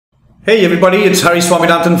Hey everybody, it's Hari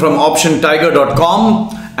Swaminathan from OptionTiger.com,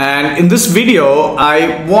 and in this video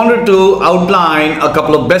I wanted to outline a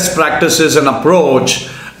couple of best practices and approach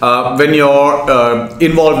when you're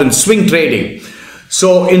involved in swing trading.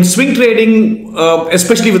 So in swing trading,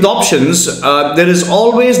 especially with options, there is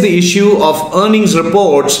always the issue of earnings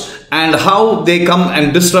reports and how they come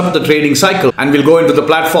and disrupt the trading cycle. And we'll go into the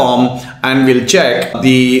platform and we'll check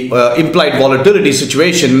the implied volatility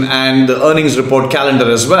situation and the earnings report calendar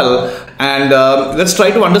as well. And let's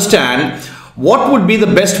try to understand what would be the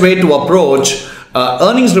best way to approach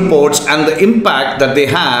earnings reports and the impact that they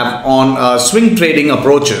have on swing trading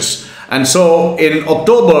approaches. And so in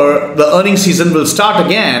October, the earnings season will start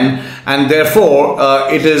again, and therefore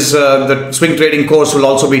the swing trading course will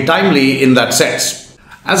also be timely in that sense.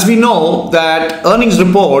 As we know that earnings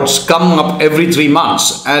reports come up every 3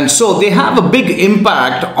 months, and so they have a big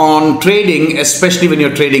impact on trading, especially when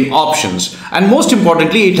you're trading options. And most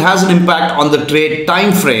importantly, it has an impact on the trade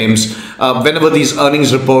time frames whenever these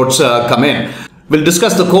earnings reports come in. We'll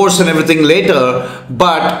discuss the course and everything later,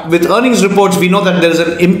 but with earnings reports, we know that there is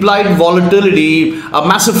an implied volatility, a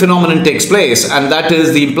massive phenomenon takes place, and that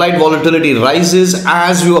is the implied volatility rises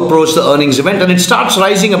as you approach the earnings event, and it starts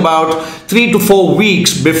rising about 3 to 4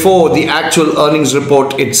 weeks before the actual earnings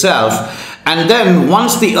report itself. And then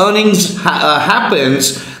once the earnings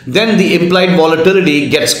happens, then the implied volatility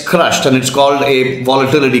gets crushed, and it's called a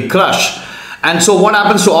volatility crush. And so what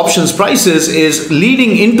happens to options prices is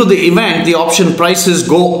leading into the event, the option prices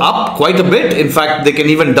go up quite a bit. In fact, they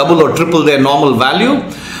can even double or triple their normal value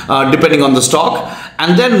depending on the stock.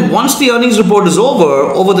 And then once the earnings report is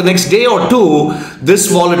over the next day or two, this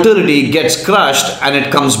volatility gets crushed and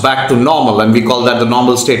it comes back to normal. And we call that the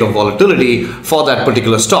normal state of volatility for that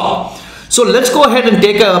particular stock. So let's go ahead and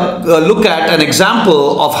take a look at an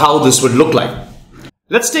example of how this would look like.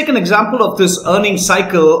 Let's take an example of this earnings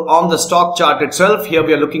cycle on the stock chart itself. Here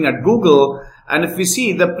we are looking at Google, and if we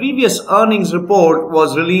see the previous earnings report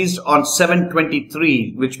was released on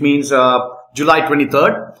 7/23, which means July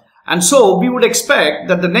 23rd. And so we would expect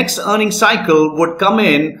that the next earnings cycle would come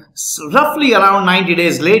in roughly around 90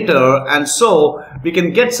 days later, and so we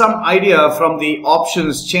can get some idea from the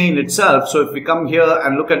options chain itself. So if we come here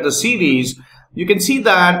and look at the series, you can see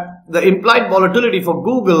that the implied volatility for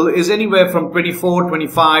Google is anywhere from 24,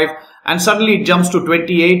 25, and suddenly it jumps to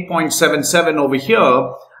 28.77 over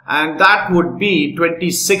here, and that would be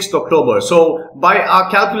 26th October. So by our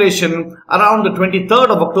calculation, around the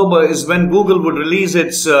 23rd of October is when Google would release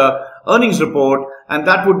its earnings report, and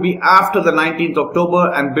that would be after the 19th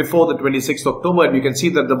October and before the 26th October, and you can see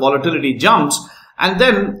that the volatility jumps. And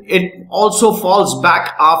then it also falls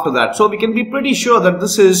back after that. So we can be pretty sure that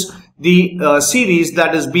this is the series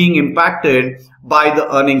that is being impacted by the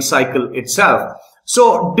earnings cycle itself.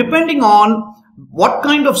 So depending on what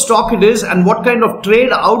kind of stock it is and what kind of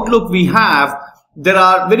trade outlook we have, there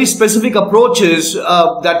are very specific approaches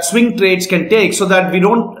that swing trades can take so that we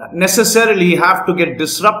don't necessarily have to get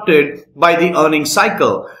disrupted by the earnings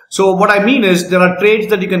cycle. So what I mean is there are trades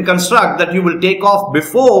that you can construct that you will take off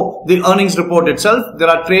before the earnings report itself. There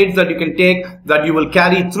are trades that you can take that you will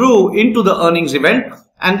carry through into the earnings event.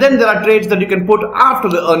 And then there are trades that you can put after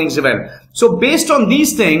the earnings event. So based on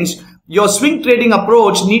these things, your swing trading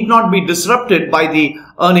approach need not be disrupted by the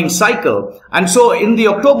earnings cycle. And so in the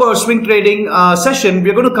October swing trading session,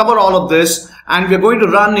 we're going to cover all of this, and we're going to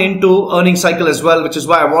run into earnings cycle as well, which is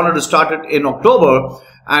why I wanted to start it in October.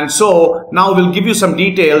 And so now we'll give you some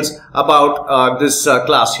details about this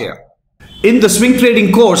class here. In the swing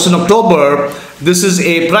trading course in October, this is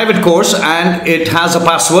a private course and it has a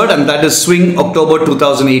password, and that is Swing October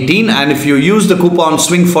 2018. And if you use the coupon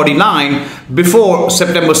Swing49 before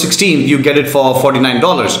September 16th, you get it for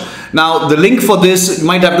 $49. Now the link for this, you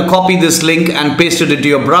might have to copy this link and paste it into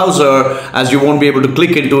your browser, as you won't be able to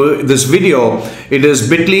click into this video. It is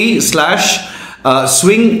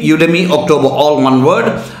bit.ly/Swing Udemy October, all one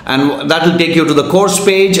word, and that will take you to the course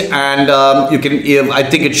page, and you can, I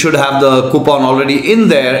think it should have the coupon already in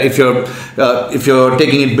there if you're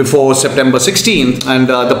taking it before September 16th, and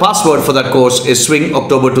the password for that course is Swing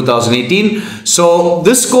October 2018. So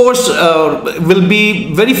this course will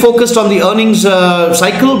be very focused on the earnings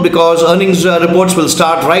cycle, because earnings reports will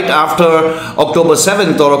start right after October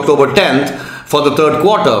 7th or October 10th for the third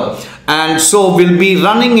quarter. And so we'll be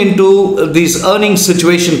running into this earnings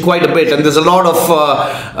situation quite a bit, and there's a lot of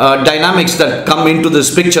dynamics that come into this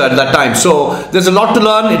picture at that time. So there's a lot to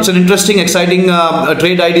learn. It's an interesting, exciting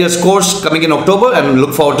trade ideas course coming in October, and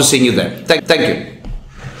look forward to seeing you there. Thank you.